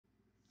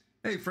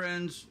Hey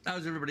friends,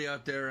 how's everybody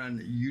out there on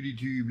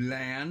YouTube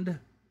land?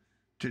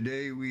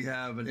 Today we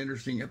have an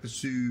interesting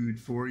episode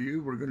for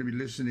you. We're going to be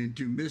listening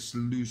to Miss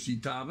Lucy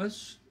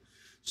Thomas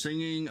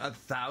singing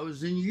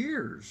 1,000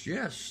 Years.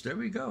 Yes, there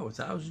we go,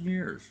 1,000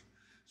 years.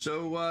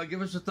 So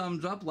give us a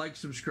thumbs up, like,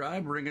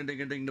 subscribe,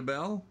 ring-a-ding-a-ding the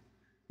bell.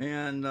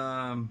 And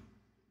I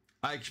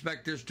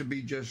expect this to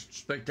be just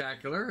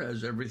spectacular,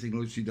 as everything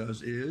Lucy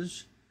does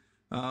is.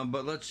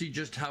 But let's see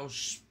just how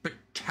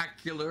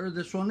spectacular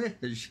this one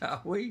is,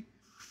 shall we?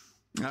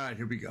 All right,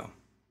 here we go.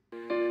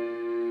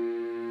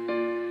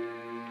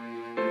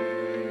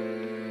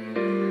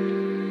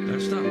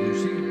 That's not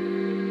Lucy.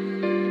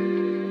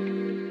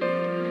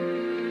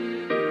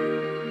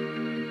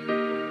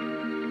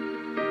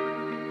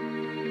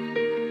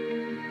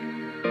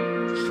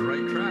 It's the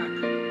right track.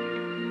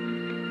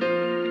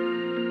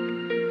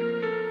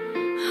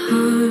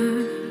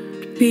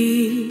 Heart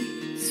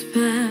beats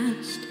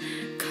fast,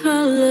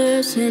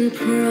 colors and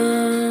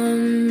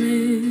promises.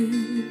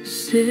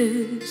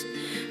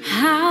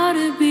 How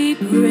to be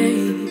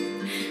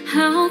brave,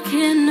 how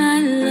can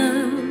I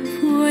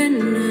love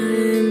when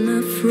I'm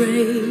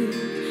afraid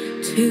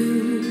to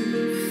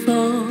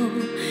fall,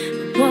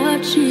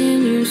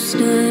 watching you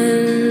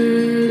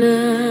stand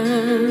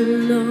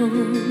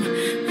alone.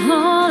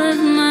 All of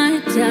my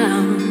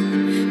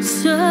doubt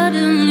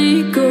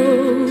suddenly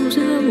goes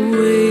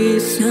away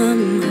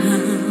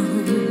somehow.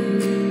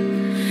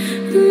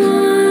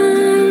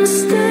 One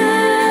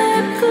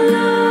step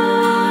closer.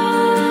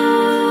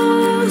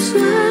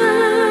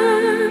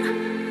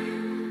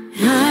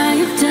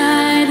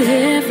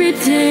 Every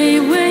day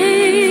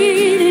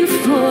waiting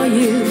for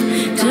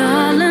you,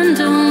 darling,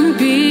 don't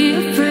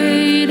be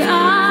afraid.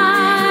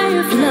 I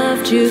have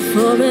loved you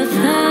for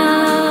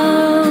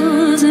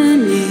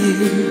 1,000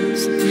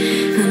 years. I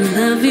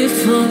love you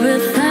for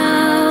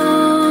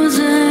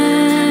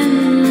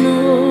 1,000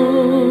 more.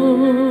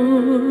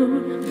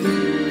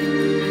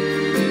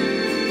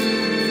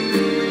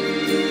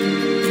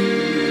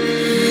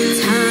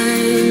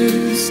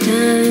 Time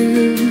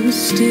stands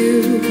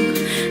still,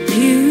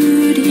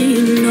 beauty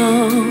in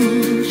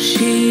all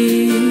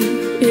she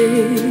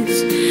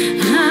is.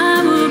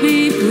 I will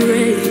be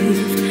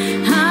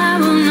brave, I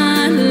will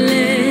not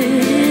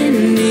let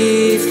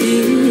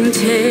anything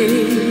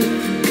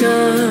take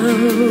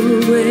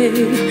away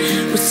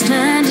what's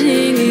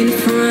standing in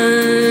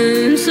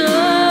front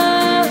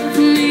of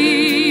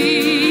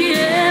me.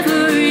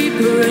 Every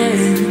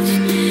breath,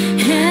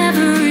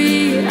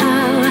 every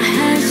hour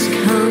has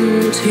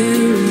come to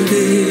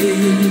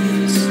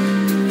this.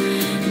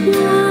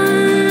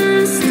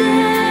 One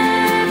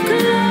step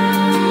closer.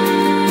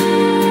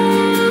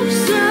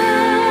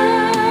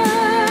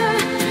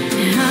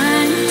 I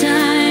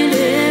died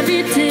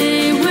every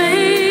day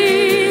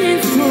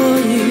waiting for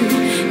you,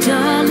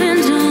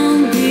 darling,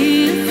 don't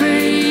be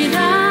afraid. I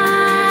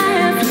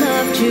have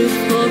loved you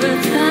for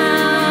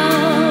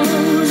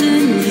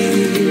 1,000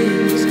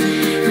 years.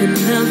 I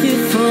love you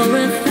for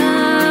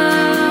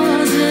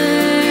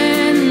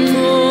 1,000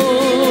 more.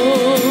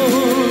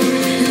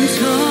 And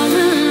all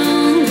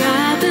along I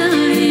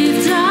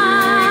believed I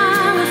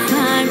would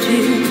find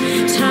you.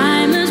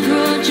 Time has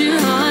brought your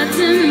heart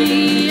to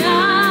me.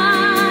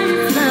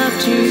 I've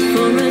loved you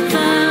for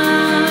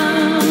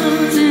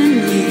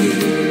 1,000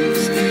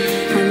 years.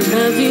 I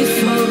love you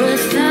for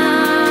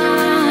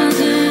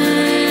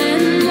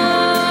 1,000 more.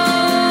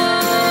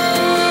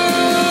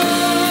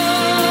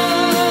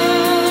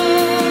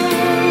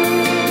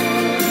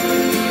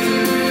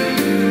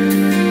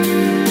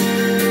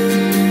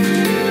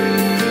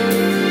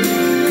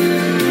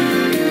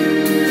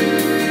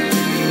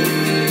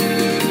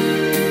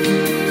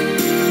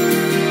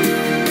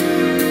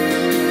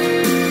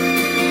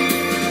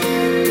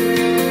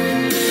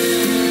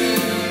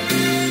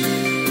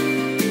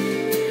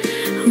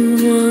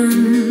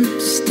 One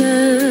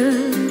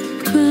step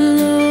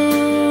closer.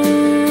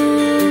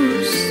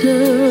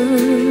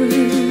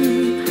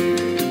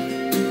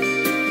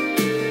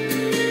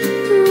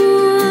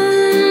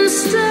 One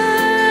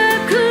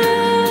step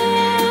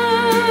closer.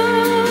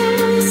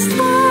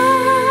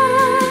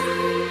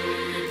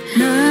 I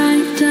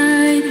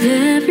died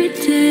every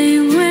day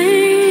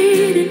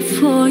waiting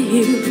for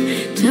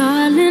you,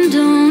 darling,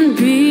 don't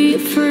be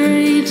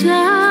afraid.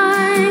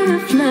 I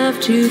have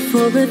loved you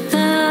for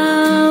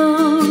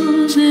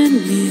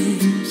 1,000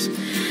 years.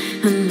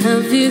 I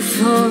love you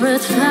for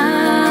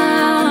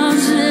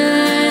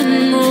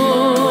 1,000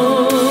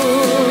 more.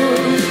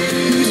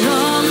 And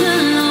all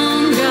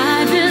along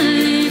I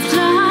believed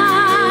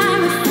I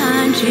would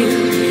find you.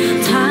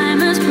 Time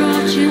has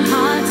brought your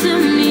heart to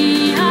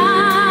me.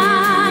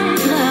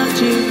 I've loved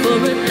you for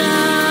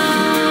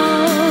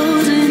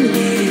 1,000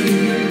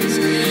 years.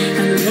 I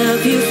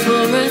love you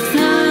for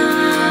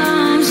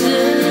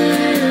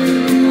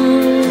 1,000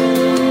 more.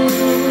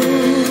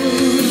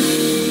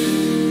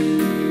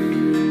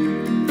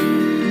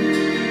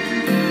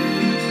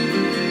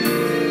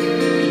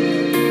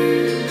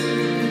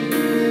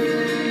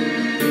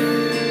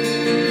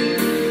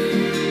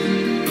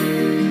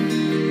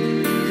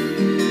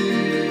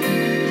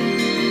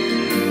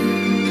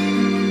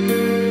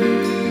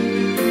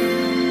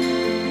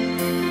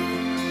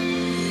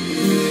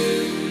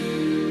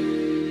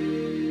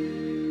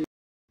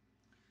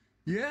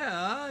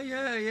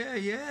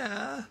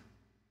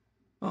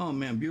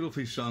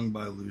 beautifully sung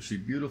by Lucy,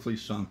 beautifully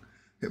sung.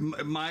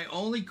 My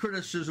only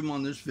criticism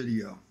on this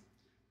video,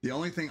 the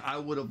only thing I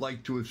would have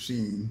liked to have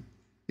seen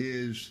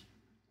is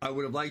I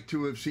would have liked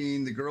to have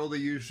seen the girl they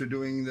used to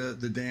doing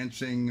the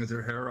dancing with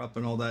her hair up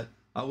and all that.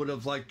 I would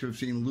have liked to have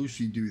seen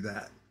Lucy do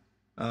that.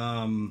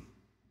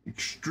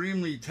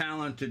 Extremely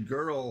talented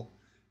girl,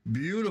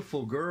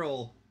 beautiful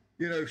girl.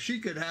 You know,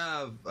 she could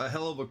have a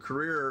hell of a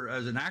career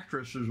as an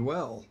actress as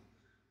well,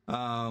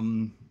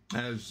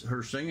 as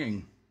her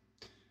singing.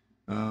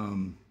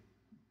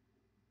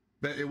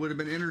 But it would have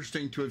been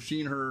interesting to have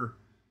seen her,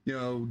 you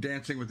know,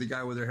 dancing with the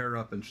guy with her hair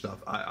up and stuff.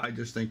 I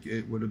just think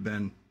it would have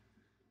been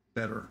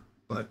better.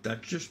 But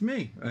that's just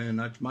me, and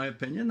that's my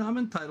opinion. I'm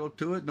entitled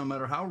to it, no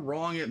matter how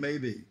wrong it may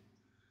be.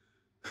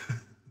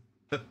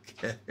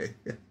 Okay.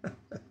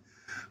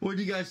 What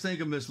do you guys think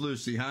of Miss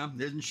Lucy, huh?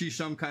 Isn't she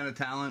some kind of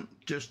talent?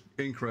 Just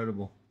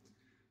incredible.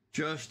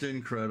 Just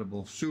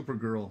incredible. Super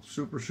girl.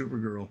 Super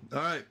girl. All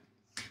right.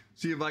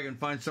 See if I can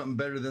find something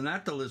better than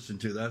that to listen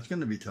to. That's going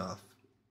to be tough.